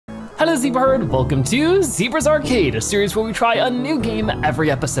Hello Zebra Herd, welcome to Zebra's Arcade, a series where we try a new game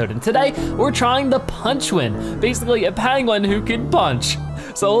every episode. And today, we're trying the Punchuin, basically a penguin who can punch.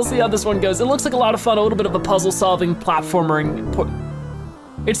 So we'll see how this one goes. It looks like a lot of fun, a little bit of a puzzle solving, platforming.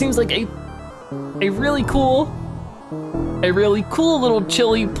 It seems like a really cool little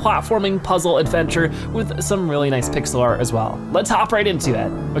chilly platforming puzzle adventure with some really nice pixel art as well. Let's hop right into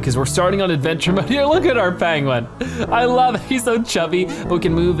it because we're starting on adventure mode here. Look at our penguin. I love it, he's so chubby, but we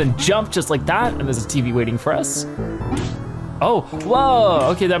can move and jump just like that, and there's a TV waiting for us. Oh,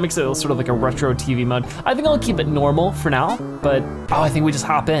 whoa, okay, that makes it sort of like a retro TV mode. I think I'll keep it normal for now, but I think we just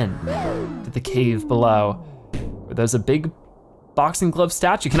hop in to the cave below. Where there's a big boxing glove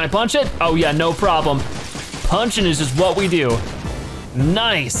statue. Can I punch it? Oh yeah, no problem. Punching is just what we do.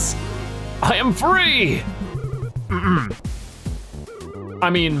 Nice. I am free. I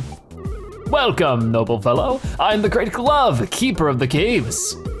mean, welcome, noble fellow. I'm the Great Glove, keeper of the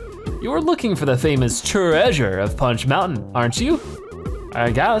caves. You're looking for the famous treasure of Punch Mountain, aren't you? I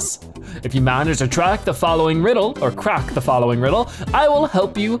guess. If you manage to crack the following riddle, I will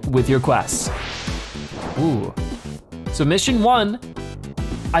help you with your quest. Ooh. So mission 1,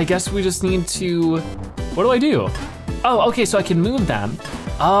 I guess we just need to, what do I do? Oh, okay, so I can move them.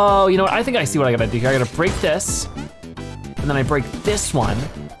 Oh, you know what, I think I see what I gotta do here. I gotta break this, and then I break this one,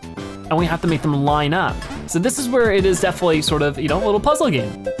 and we have to make them line up. So this is where it is definitely sort of, you know, a little puzzle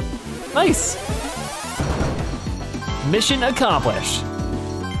game. Nice. Mission accomplished.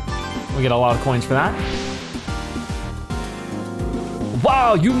 We get a lot of coins for that.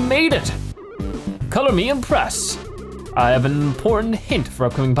 Wow, you made it. Color me impressed. I have an important hint for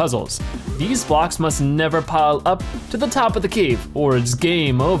upcoming puzzles. These blocks must never pile up to the top of the cave or it's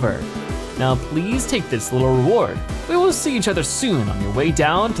game over. Now please take this little reward. We will see each other soon on your way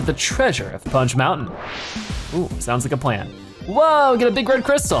down to the treasure of Punch Mountain. Ooh, sounds like a plan. Whoa, get a big red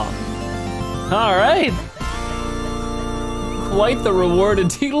crystal. All right. Quite the reward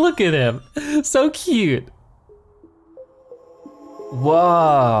indeed, look at him. So cute.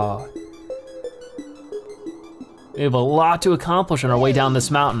 Whoa. We have a lot to accomplish on our way down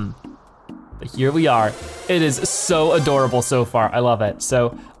this mountain. But here we are. It is so adorable so far, I love it.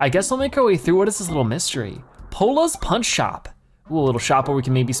 So I guess we'll make our way through. What is this little mystery? Pola's Punch Shop. Ooh, a little shop where we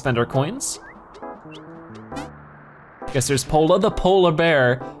can maybe spend our coins. Guess there's Pola the polar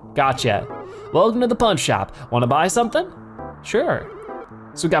bear. Gotcha. Welcome to the Punch Shop. Wanna buy something? Sure.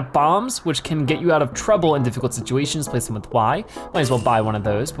 So we got bombs, which can get you out of trouble in difficult situations. Place them with Y. Might as well buy one of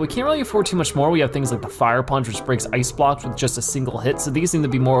those, but we can't really afford too much more. We have things like the fire punch, which breaks ice blocks with just a single hit. So these seem to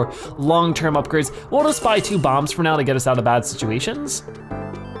be more long-term upgrades. We'll just buy 2 bombs for now to get us out of bad situations.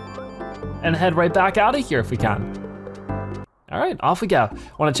 And head right back out of here if we can. All right, off we go.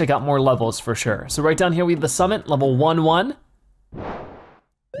 Wanna check out more levels for sure. So right down here we have the summit, level 1-1.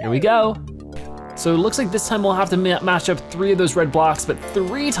 Here we go. So it looks like this time we'll have to match up 3 of those red blocks, but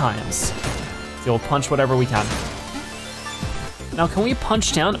 3 times. So we'll punch whatever we can. Now can we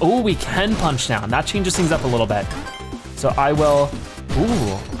punch down? Oh, we can punch down. That changes things up a little bit. So I will,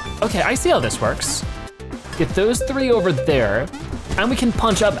 ooh. Okay, I see how this works. Get those 3 over there, and we can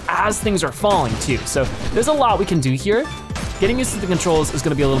punch up as things are falling too. So there's a lot we can do here. Getting used to the controls is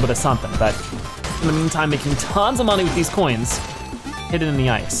gonna be a little bit of something, but in the meantime, making tons of money with these coins hidden in the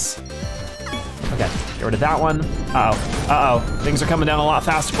ice. Okay, get rid of that one. Uh-oh, things are coming down a lot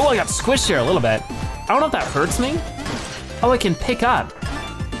faster. Oh, I got squished here a little bit. I don't know if that hurts me. Oh, I can pick up.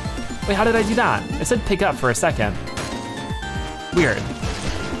 Wait, how did I do that? I said pick up for a second. Weird.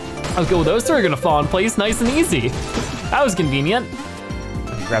 Okay, well those 3 are gonna fall in place nice and easy. That was convenient.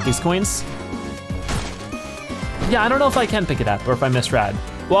 Okay, grab these coins. Yeah, I don't know if I can pick it up or if I misread.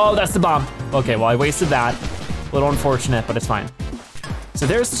 Whoa, that's the bomb. Okay, well I wasted that. A little unfortunate, but it's fine. So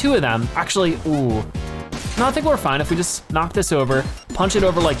there's 2 of them. Actually, ooh. No, I think we're fine if we just knock this over, punch it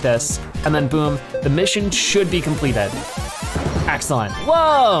over like this, and then boom, the mission should be completed. Excellent.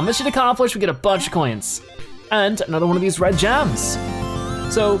 Whoa, mission accomplished, we get a bunch of coins. And another one of these red gems.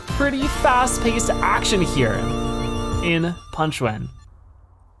 So pretty fast-paced action here in Punchuin.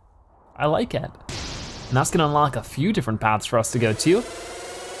 I like it. And that's gonna unlock a few different paths for us to go to.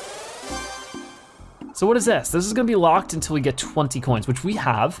 So what is this? This is gonna be locked until we get 20 coins, which we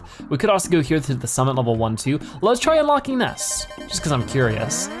have. We could also go here to the summit level 1-2. Let's try unlocking this, just cause I'm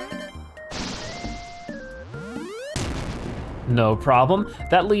curious. No problem.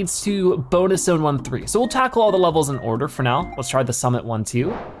 That leads to bonus zone 1-3. So we'll tackle all the levels in order for now. Let's try the summit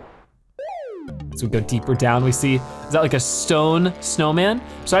 1-2. As we go deeper down, we see, is that like a stone snowman?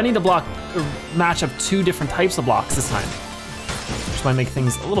 So I need to match up 2 different types of blocks this time. Which might make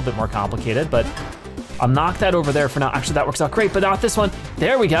things a little bit more complicated, but I'll knock that over there for now. Actually, that works out great, but not this one.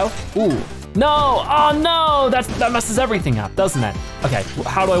 There we go. Ooh, no, oh no, that messes everything up, doesn't it? Okay,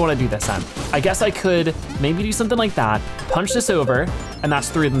 how do I wanna do this then? I guess I could maybe do something like that, punch this over, and that's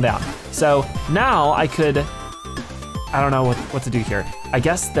 3 of them down. So now I could, I don't know what to do here. I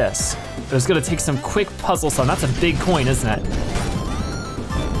guess this. It was gonna take some quick puzzle solving. That's a big coin, isn't it?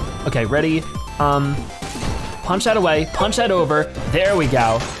 Okay, ready? Punch that away, punch that over. There we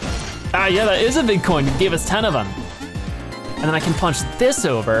go. Ah, yeah, that is a big coin. You gave us 10 of them. And then I can punch this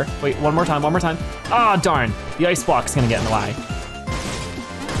over. Wait, one more time. Ah, darn, the ice block's gonna get in the way.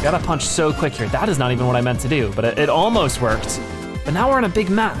 Gotta punch so quick here. That is not even what I meant to do, but it almost worked. But now we're in a big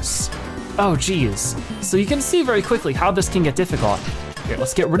mess. Oh, geez. So you can see very quickly how this can get difficult. Here,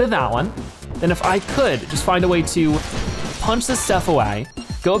 let's get rid of that one. Then if I could just find a way to punch this stuff away,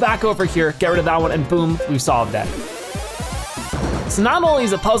 go back over here, get rid of that one, and boom, we've solved it. So not only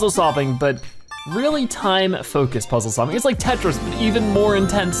is it puzzle solving, but really time-focused puzzle solving. It's like Tetris, but even more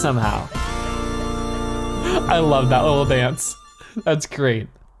intense somehow. I love that little dance. That's great.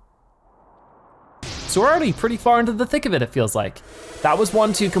 So we're already pretty far into the thick of it, it feels like. That was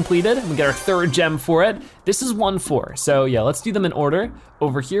 1-2 completed, and we get our 3rd gem for it. This is 1-4, so yeah, let's do them in order.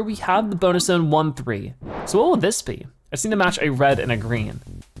 Over here we have the bonus zone 1-3. So what will this be? I just need to match a red and a green.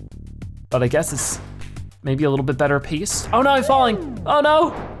 But I guess it's maybe a little bit better paced. Oh no, I'm falling, oh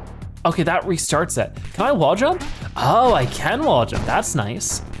no. Okay, that restarts it. Can I wall jump? Oh, I can wall jump, that's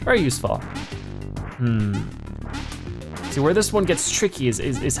nice. Very useful. See, where this one gets tricky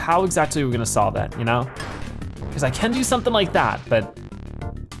is how exactly we're gonna solve it, you know? Because I can do something like that, but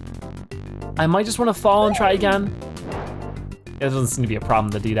I might just wanna fall and try again. It doesn't seem to be a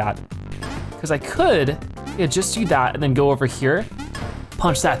problem to do that. Because I could, yeah, just do that and then go over here,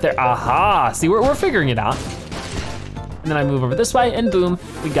 punch that there, aha! See, we're figuring it out. And then I move over this way and boom,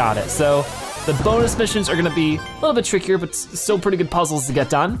 we got it. So the bonus missions are gonna be a little bit trickier, but still pretty good puzzles to get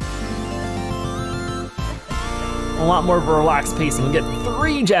done. A lot more of a relaxed pacing. We get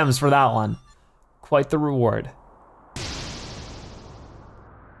 3 gems for that one. Quite the reward.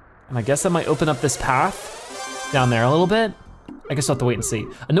 And I guess I might open up this path down there a little bit. I guess I'll have to wait and see.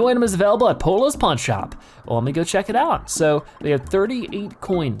 A new item is available at Polo's Pawn Shop. Well, let me go check it out. So they have 38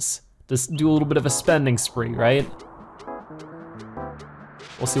 coins. Just do a little bit of a spending spree, right?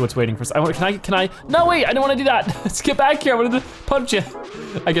 We'll see what's waiting for us. Can I? No, wait, I don't wanna do that. Let's get back here, I wanted to punch you.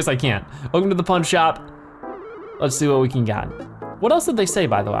 I guess I can't. Welcome to the pawn shop. Let's see what we can get. What else did they say,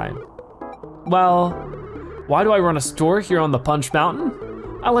 by the way? Well, why do I run a store here on the Punch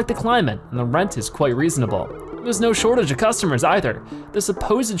Mountain? I like the climate, and the rent is quite reasonable. There's no shortage of customers either. The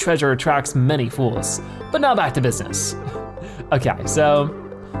supposed treasure attracts many fools. But now back to business. Okay, so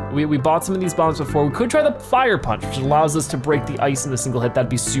we bought some of these bombs before. We could try the fire punch, which allows us to break the ice in a single hit. That'd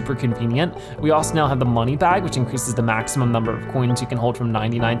be super convenient. We also now have the money bag, which increases the maximum number of coins you can hold from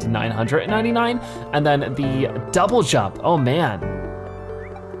 99 to 999. And then the double jump, oh man.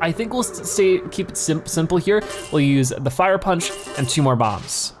 I think we'll keep it simple here. We'll use the fire punch and 2 more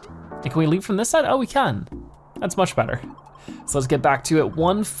bombs. And can we leave from this side? Oh, we can. That's much better. So let's get back to it.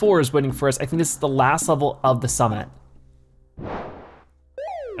 1-4 is waiting for us. I think this is the last level of the summit.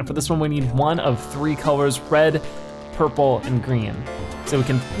 And for this one, we need 1 of 3 colors, red, purple, and green. So we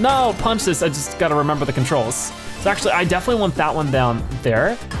can, no, punch this, I just gotta remember the controls. So actually, I definitely want that one down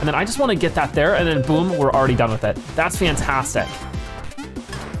there, and then I just wanna get that there, and then boom, we're already done with it. That's fantastic.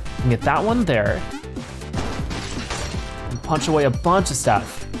 We can get that one there, and punch away a bunch of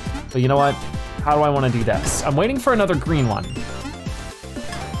stuff. But you know what? How do I wanna do this? I'm waiting for another green one.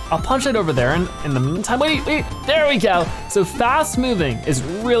 I'll punch it over there, and in the meantime, wait, there we go. So fast moving is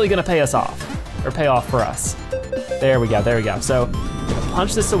really gonna pay us off, or pay off for us. There we go. So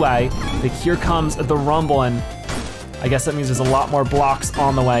punch this away, like here comes the rumble, and I guess that means there's a lot more blocks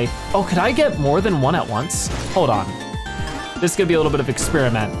on the way. Oh, could I get more than 1 at once? Hold on. This is gonna be a little bit of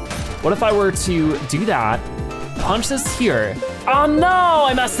experiment. What if I were to do that, punch this here? Oh no,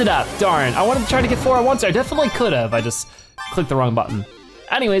 I messed it up, darn. I wanted to try to get 4 at once. I definitely could have, I just clicked the wrong button.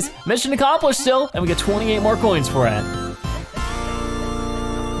 Anyways, mission accomplished still, and we get 28 more coins for it.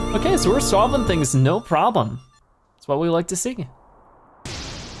 Okay, so we're solving things no problem. That's what we like to see.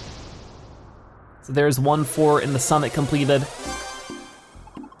 So there's 1-4 in the summit completed.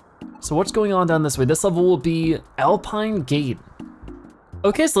 So what's going on down this way? This level will be Alpine Gate.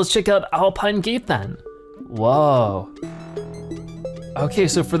 Okay, so let's check out Alpine Gate then. Whoa. Okay,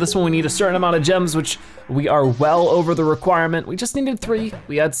 so for this one, we need a certain amount of gems, which we are well over the requirement. We just needed 3,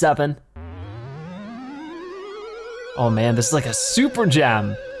 we had 7. Oh man, this is like a super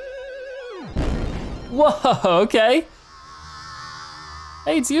gem. Whoa, okay.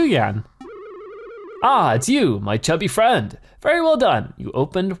 Hey, it's you again. Ah, it's you, my chubby friend. Very well done. You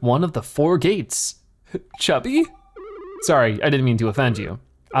opened one of the 4 gates. Chubby? Sorry, I didn't mean to offend you.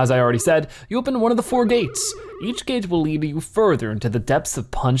 As I already said, you opened one of the 4 gates. Each gate will lead you further into the depths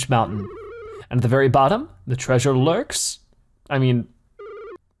of Punch Mountain. And at the very bottom, the treasure lurks. I mean,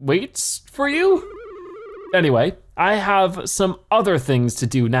 waits for you? Anyway, I have some other things to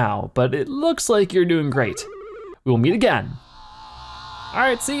do now, but it looks like you're doing great. We will meet again. All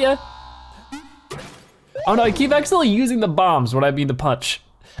right, see ya. Oh no, I keep accidentally using the bombs when I mean to punch.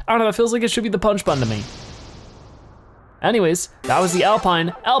 I don't know, it feels like it should be the punch button to me. Anyways, that was the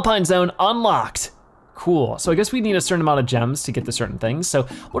Alpine Zone unlocked. Cool, so I guess we need a certain amount of gems to get to certain things. So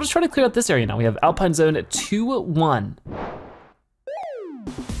we'll just try to clear out this area now. We have Alpine Zone at 2-1.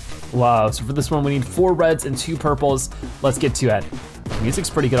 Wow, so for this one we need 4 reds and 2 purples. Let's get to it. The music's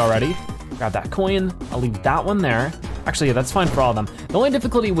pretty good already. Grab that coin, I'll leave that one there. Actually, yeah, that's fine for all of them. The only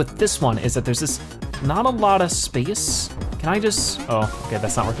difficulty with this one is that there's this not a lot of space. Can I just, oh, okay,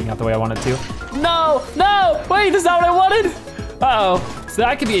 that's not working out the way I wanted to. No, no, wait, that's not what I wanted. Uh-oh, so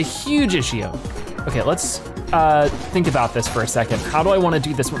that could be a huge issue. Okay, let's think about this for a second. How do I wanna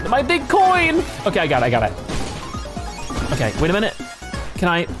do this one? My big coin! Okay, I got it. Okay, wait a minute. Can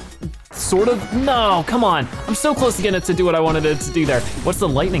I, sort of, no, come on. I'm so close to getting it to do what I wanted it to do there. What's the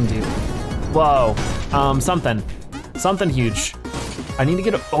lightning do? Whoa, something huge. I need to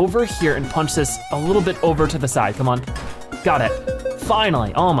get over here and punch this a little bit over to the side, come on. Got it,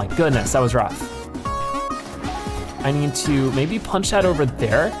 finally. Oh my goodness, that was rough. I need to maybe punch that over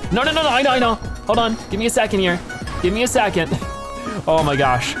there. No, I know. Hold on, give me a second here. Give me a second. Oh my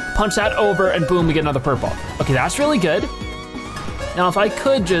gosh, punch that over and boom, we get another purple. Okay, that's really good. Now if I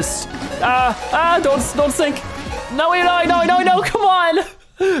could just, don't sink. No, wait, no, come on.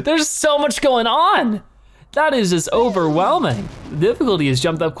 There's so much going on. That is just overwhelming. The difficulty has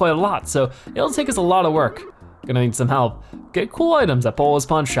jumped up quite a lot, so it'll take us a lot of work. Gonna need some help. Get cool items at Polo's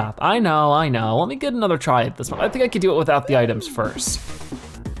Punch Shop. I know. Let me get another try at this one. I think I could do it without the items first.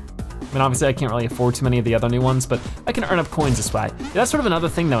 I mean, obviously I can't really afford too many of the other new ones, but I can earn up coins this way. Yeah, that's sort of another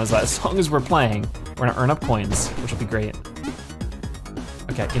thing though, is that as long as we're playing, we're gonna earn up coins, which will be great.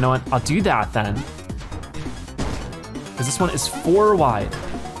 Okay, you know what? I'll do that then. Because this one is 4 wide,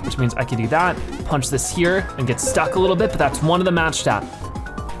 which means I can do that, punch this here and get stuck a little bit, but that's one of the matched at.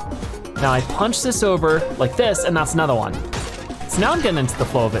 Now I punch this over like this, and that's another one. So now I'm getting into the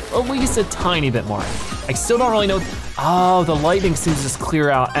flow of it, at least a tiny bit more. I still don't really know, oh, the lightning seems to just clear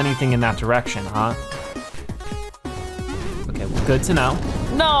out anything in that direction, huh? Okay, well, good to know.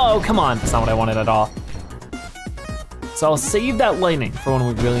 No, come on, that's not what I wanted at all. So I'll save that lightning for when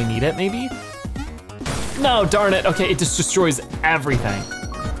we really need it, maybe? No, darn it, okay, it just destroys everything.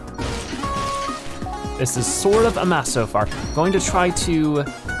 This is sort of a mess so far. I'm going to try to,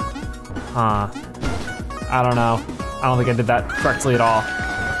 I don't know. I don't think I did that correctly at all.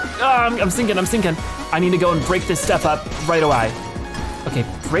 Oh, I'm sinking. I need to go and break this stuff up right away. Okay,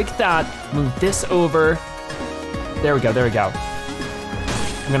 break that, move this over. There we go.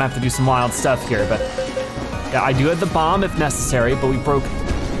 I'm gonna have to do some wild stuff here, but yeah, I do have the bomb if necessary, but we broke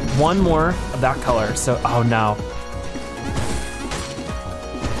one more of that color, so, oh no.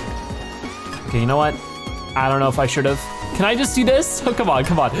 Okay, you know what? I don't know if I should have. Can I just do this? Oh, come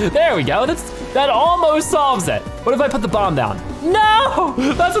on. There we go, that almost solves it. What if I put the bomb down? No,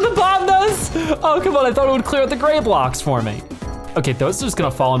 that's what the bomb does. Oh, come on, I thought it would clear out the gray blocks for me. Okay, those are just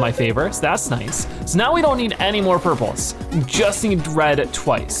gonna fall in my favor, so that's nice. So now we don't need any more purples. We just need red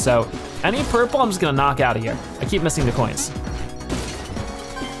twice. So any purple, I'm just gonna knock out of here. I keep missing the coins.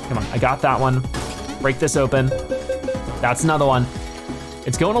 Come on, I got that one. Break this open. That's another one.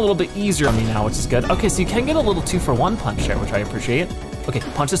 It's going a little bit easier on me now, which is good. Okay, so you can get a little 2-for-1 punch there, which I appreciate. Okay,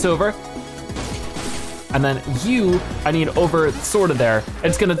 punch this over. And then I need over sort of there.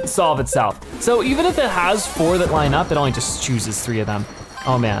 It's gonna solve itself. So even if it has 4 that line up, it only just chooses 3 of them.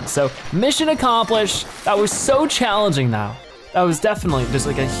 Oh man, so mission accomplished. That was so challenging though. That was definitely just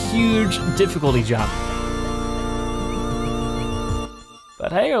like a huge difficulty jump.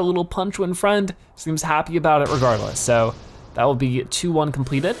 But hey, our little Punchuin friend seems happy about it regardless. So that will be 2-1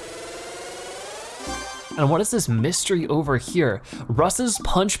 completed. And what is this mystery over here? Russ's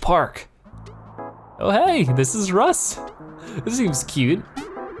Punch Park. Oh hey, this is Russ. This seems cute.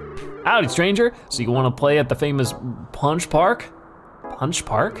 Howdy stranger, so you wanna play at the famous Punch Park? Punch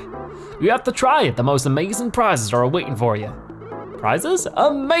Park? You have to try it, the most amazing prizes are waiting for you. Prizes?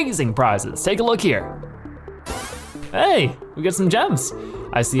 Amazing prizes, take a look here. Hey, we got some gems.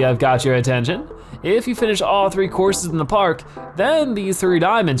 I see I've got your attention. If you finish all 3 courses in the park, then these 3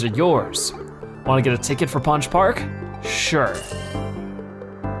 diamonds are yours. Wanna get a ticket for Punch Park? Sure.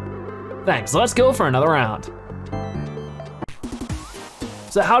 Thanks, let's go for another round.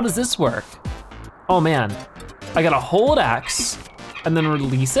 So how does this work? Oh man, I gotta hold X and then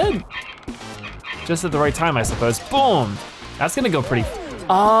release it? Just at the right time, I suppose. Boom, that's gonna go pretty.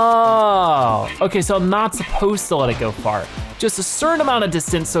 Oh, okay, so I'm not supposed to let it go far. Just a certain amount of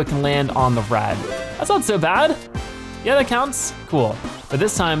distance so it can land on the red. That's not so bad. Yeah, that counts, cool. But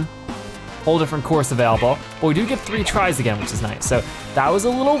this time, whole different course available. But we do get 3 tries again, which is nice. So that was a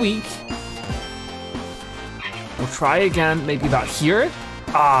little weak. We'll try again, maybe about here.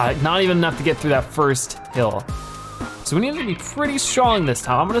 Not even enough to get through that first hill. So we need to be pretty strong this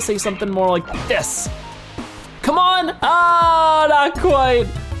time. I'm gonna say something more like this. Come on, not quite.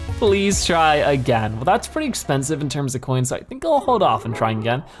 Please try again. Well, that's pretty expensive in terms of coins, so I think I'll hold off and try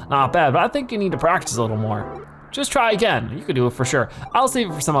again. Not bad, but I think you need to practice a little more. Just try again, you could do it for sure. I'll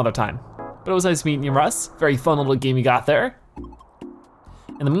save it for some other time. But it was nice meeting you, Russ. Very fun little game you got there.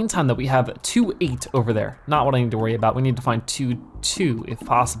 In the meantime, that we have 2-8 over there. Not what I need to worry about. We need to find 2-2 if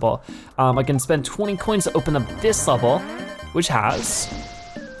possible. I can spend 20 coins to open up this level, which has,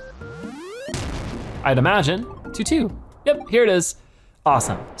 I'd imagine, 2-2. Yep, here it is.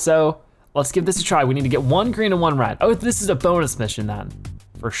 Awesome, so let's give this a try. We need to get 1 green and 1 red. Oh, this is a bonus mission then,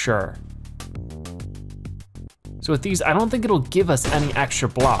 for sure. So with these, I don't think it'll give us any extra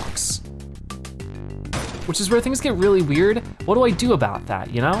blocks, which is where things get really weird. What do I do about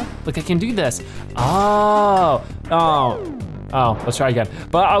that, you know? Like I can do this. Oh, let's try again.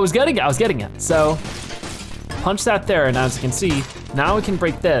 But I was getting it. So punch that there, and as you can see, now we can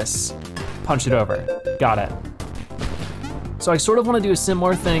break this, punch it over, got it. So I sort of wanna do a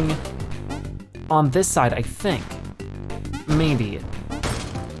similar thing on this side, I think. Maybe.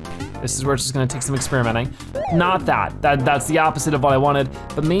 This is where it's just gonna take some experimenting. Not that's the opposite of what I wanted,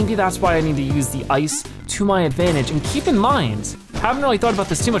 but maybe that's why I need to use the ice to my advantage. And keep in mind, haven't really thought about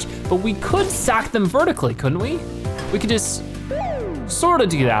this too much, but we could stack them vertically, couldn't we? We could just sort of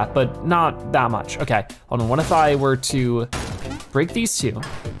do that, but not that much. Okay, hold on, what if I were to break these 2?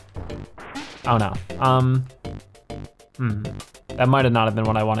 Oh no, that might have not have been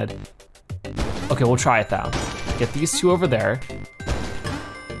what I wanted. Okay, we'll try it though. Get these 2 over there,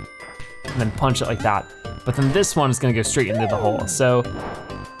 and then punch it like that. But then this one is gonna go straight into the hole. So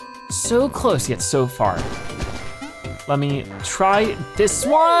close yet so far. Let me try this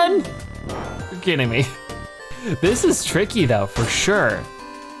one. You're kidding me. This is tricky though, for sure.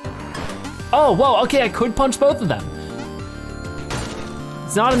 Oh, whoa, okay, I could punch both of them.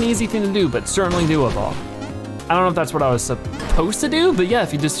 It's not an easy thing to do, but certainly doable. I don't know if that's what I was supposed to do, but yeah,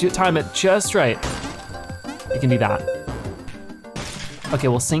 if you just time it just right, you can do that. Okay,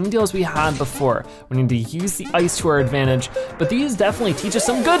 well, same deal as we had before. We need to use the ice to our advantage, but these definitely teach us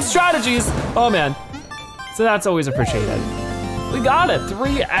some good strategies. Oh man, so that's always appreciated. We got it,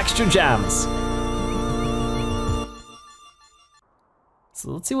 3 extra gems.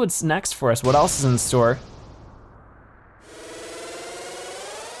 So let's see what's next for us. What else is in store?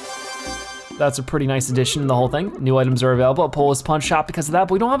 That's a pretty nice addition to the whole thing. New items are available at Pol's Punch Shop because of that,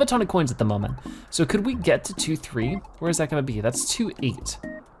 but we don't have a ton of coins at the moment. So could we get to 2-3? Where is that gonna be? That's 2-8.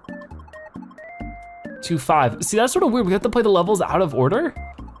 2-5. See, that's sort of weird. We have to play the levels out of order?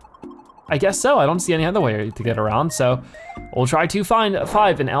 I guess so. I don't see any other way to get around, so we'll try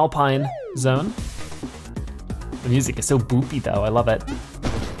 2-5 in Alpine Zone. The music is so boopy though, I love it.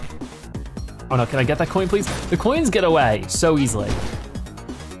 Oh no, can I get that coin please? The coins get away so easily.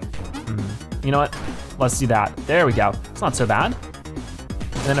 You know what? Let's do that. There we go. It's not so bad.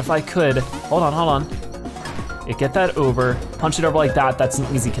 And then if I could, hold on. Yeah, get that over, punch it over like that, that's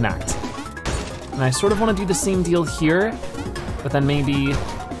an easy connect. And I sort of wanna do the same deal here, but then maybe,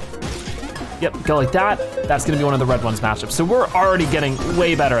 yep, go like that. That's gonna be one of the red ones matchups. So we're already getting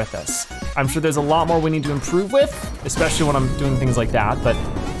way better at this. I'm sure there's a lot more we need to improve with, especially when I'm doing things like that, but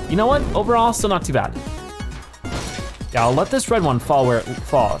you know what? Overall, still not too bad. Yeah, I'll let this red one fall where it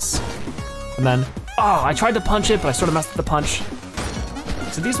falls. And then, I tried to punch it, but I sort of messed up the punch.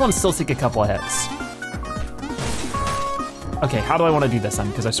 So these ones still take a couple of hits. Okay, how do I wanna do this then?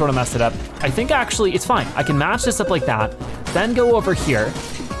 Because I sort of messed it up. I think actually, it's fine. I can match this up like that, then go over here,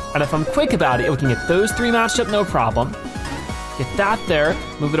 and if I'm quick about it, we can get those 3 matched up, no problem. Get that there,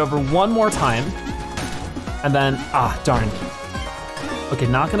 move it over 1 more time, and then, darn. Okay,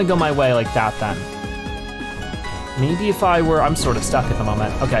 not gonna go my way like that then. Maybe if I were, I'm sort of stuck at the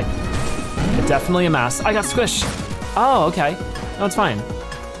moment. Okay, definitely a mess. I got squished. Oh, okay, no, it's fine.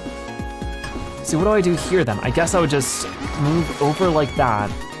 See, what do I do here then? I guess I would just move over like that.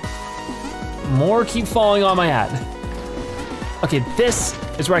 More keep falling on my head. Okay, this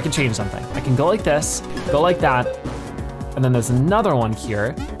is where I can change something. I can go like this, go like that, and then there's another one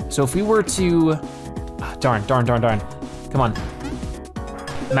here. So if we were to, darn. Come on.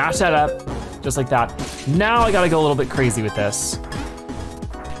 Mash that up, just like that. Now I gotta go a little bit crazy with this.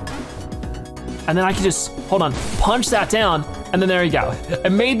 And then I can just, hold on, punch that down, and then there you go.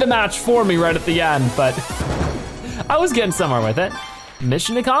 It made the match for me right at the end, but I was getting somewhere with it.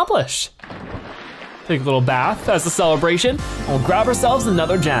 Mission accomplished. Take a little bath as a celebration, and we'll grab ourselves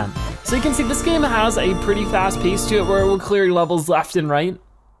another gem. So you can see this game has a pretty fast pace to it where we're clearing levels left and right.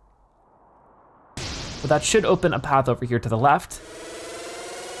 But that should open a path over here to the left.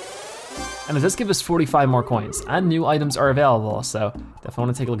 And it does give us 45 more coins, and new items are available, so definitely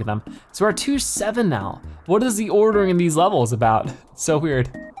wanna take a look at them. So we're at 2-7 now. What is the ordering in these levels about? It's so weird.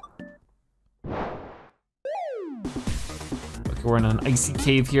 Okay, we're in an icy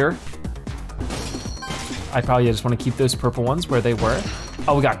cave here. I probably just wanna keep those purple ones where they were.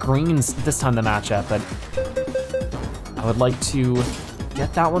 Oh, we got greens this time to match up, but I would like to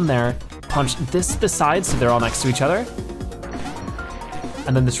get that one there, punch this to the side so they're all next to each other.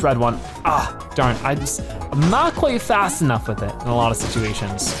 And then this red one, darn, I'm not quite fast enough with it in a lot of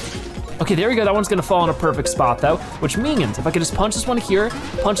situations. Okay, there we go, that one's gonna fall in a perfect spot though, which means if I could just punch this one here,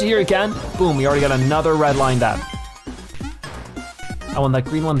 punch it here again, boom, we already got another red lined up. I want that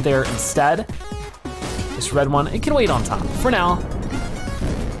green one there instead. This red one, it can wait on top for now.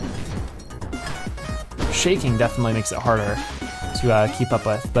 Shaking definitely makes it harder to keep up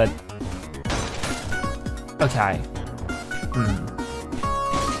with, but okay.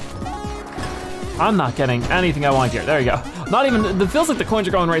 I'm not getting anything I want here. There you go. Not even, it feels like the coins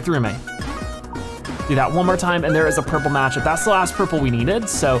are going right through me. Do that one more time and there is a purple matchup. That's the last purple we needed.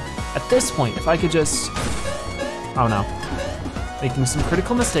 So at this point, if I could just, oh no. Making some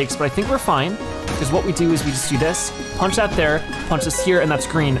critical mistakes, but I think we're fine. Because what we do is we just do this, punch that there, punch this here, and that's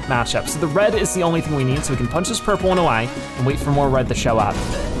green matchup. So the red is the only thing we need, so we can punch this purple one away and wait for more red to show up.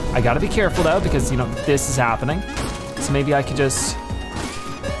 I gotta be careful though, because you know, this is happening. So maybe I could just,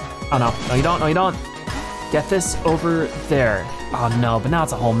 oh no, no you don't. Get this over there. Oh no, but now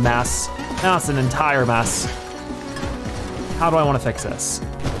it's a whole mess. Now it's an entire mess. How do I wanna fix this?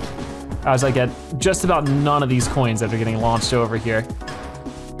 As I get just about none of these coins that are getting launched over here.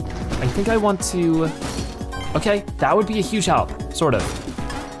 I think I want to, okay, that would be a huge help, sort of.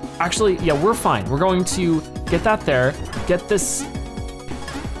 Actually, yeah, we're fine. We're going to get that there, get this,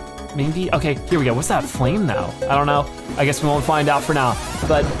 maybe, okay, here we go. What's that flame though? I don't know. I guess we won't find out for now,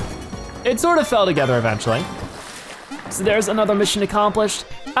 but it sort of fell together eventually. So there's another mission accomplished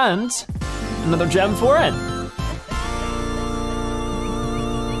and another gem for it.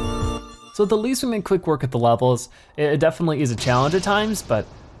 So at the least we made quick work at the levels. It definitely is a challenge at times, but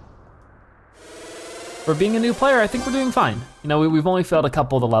for being a new player, I think we're doing fine. You know, we've only failed a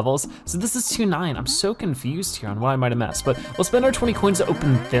couple of the levels. So this is 2-9. I'm so confused here on what I might have missed, but we'll spend our 20 coins to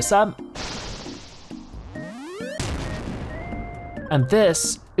open this up. And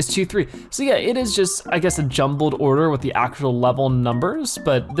this is 2-3. So yeah, it is just, I guess, a jumbled order with the actual level numbers,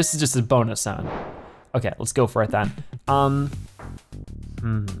 but this is just a bonus sound. Okay, let's go for it then.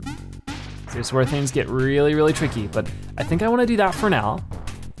 Here's where things get really, really tricky, but I think I wanna do that for now.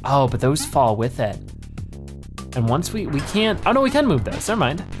 Oh, but those fall with it. And once we can't, oh no, we can move those, never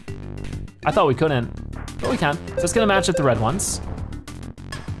mind. I thought we couldn't, but we can. So it's gonna match up the red ones.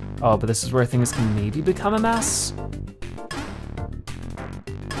 Oh, but this is where things can maybe become a mess.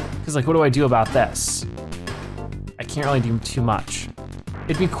 Cause like, what do I do about this? I can't really do too much.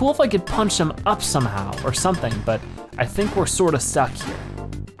 It'd be cool if I could punch them up somehow or something, but I think we're sort of stuck here.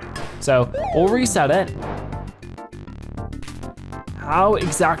 So we'll reset it. How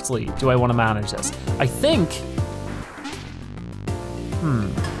exactly do I wanna manage this? I think,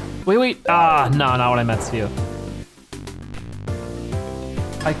 wait, no, not what I meant to do.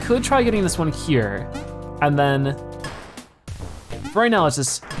 I could try getting this one here, and then, for right now, let's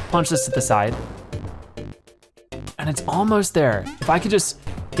just punch this to the side. And it's almost there. If I could just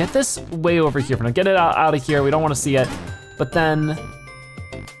get this way over here, we're gonna get it out of here, we don't wanna see it, but then,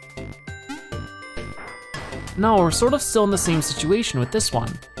 no, we're sort of still in the same situation with this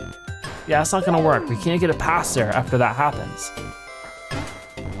one. Yeah, it's not gonna work. We can't get it past there after that happens.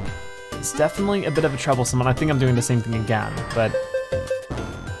 It's definitely a bit of a troublesome one. I think I'm doing the same thing again, but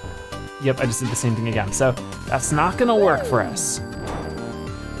yep, I just did the same thing again. So that's not gonna work for us.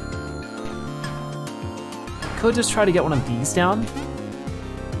 Could just try to get one of these down.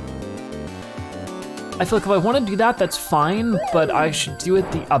 I feel like if I wanna do that, that's fine, but I should do it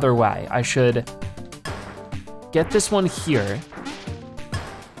the other way. I should get this one here,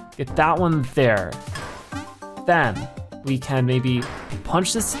 get that one there. Then we can maybe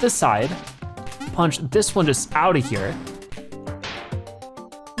punch this to the side, punch this one just out of here.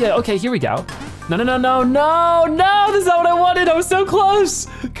 Yeah, okay, here we go. No, no, no, no, no, no, this is not what I wanted. I was so close.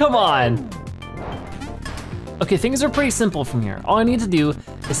 Come on. Okay, things are pretty simple from here. All I need to do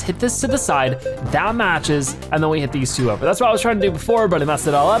is hit this to the side, that matches, and then we hit these two over. That's what I was trying to do before, but I messed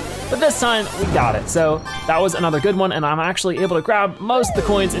it all up. But this time, we got it. So that was another good one, and I'm actually able to grab most of the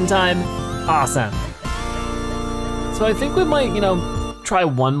coins in time. Awesome. So I think we might, you know, try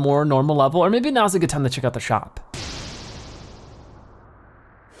one more normal level, or maybe now's a good time to check out the shop.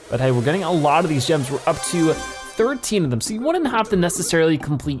 But hey, we're getting a lot of these gems. We're up to 13 of them, so you wouldn't have to necessarily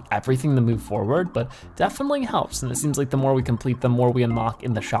complete everything to move forward, but definitely helps. And it seems like the more we complete, the more we unlock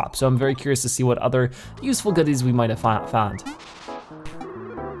in the shop. So I'm very curious to see what other useful goodies we might have found.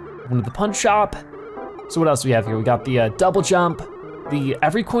 One of the punch shop. So what else do we have here? We got the double jump.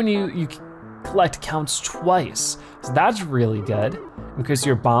 Every coin you collect counts twice. So that's really good. Increase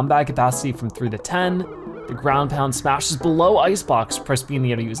your bomb bag capacity from 3 to 10. The ground pound smashes below ice blocks, press B in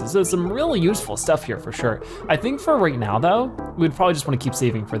the air to use it. So some really useful stuff here for sure. I think for right now though, we'd probably just want to keep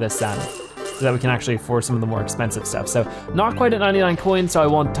saving for this then, so that we can actually afford some of the more expensive stuff. So not quite at 99 coins, so I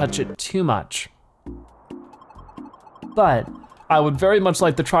won't touch it too much. But I would very much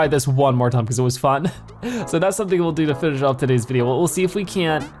like to try this one more time because it was fun. So that's something we'll do to finish off today's video. We'll see if we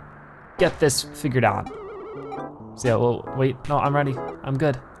can't get this figured out. So yeah, well, wait, no, I'm ready. I'm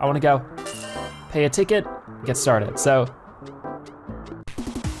good, I wanna go. Pay a ticket, get started. So, I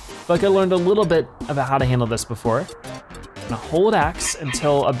feel like I learned a little bit about how to handle this before. I'm gonna hold X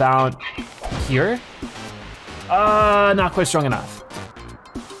until about here. Not quite strong enough.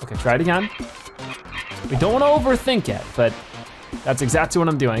 Okay, try it again. We don't wanna overthink it, but that's exactly what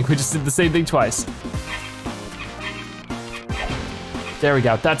I'm doing. We just did the same thing twice. There we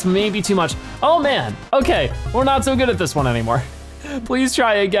go, that's maybe too much. Oh man, okay, we're not so good at this one anymore. Please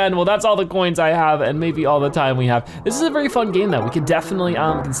try again. Well, that's all the coins I have and maybe all the time we have. This is a very fun game though. We could definitely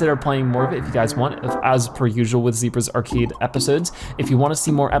consider playing more of it if you guys want, as per usual with Zebra's Arcade episodes. If you wanna see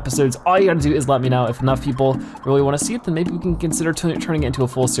more episodes, all you gotta do is let me know. If enough people really wanna see it, then maybe we can consider turning it into a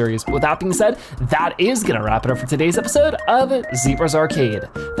full series. But with that being said, that is gonna wrap it up for today's episode of Zebra's Arcade.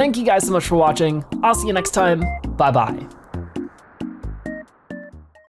 Thank you guys so much for watching. I'll see you next time. Bye-bye.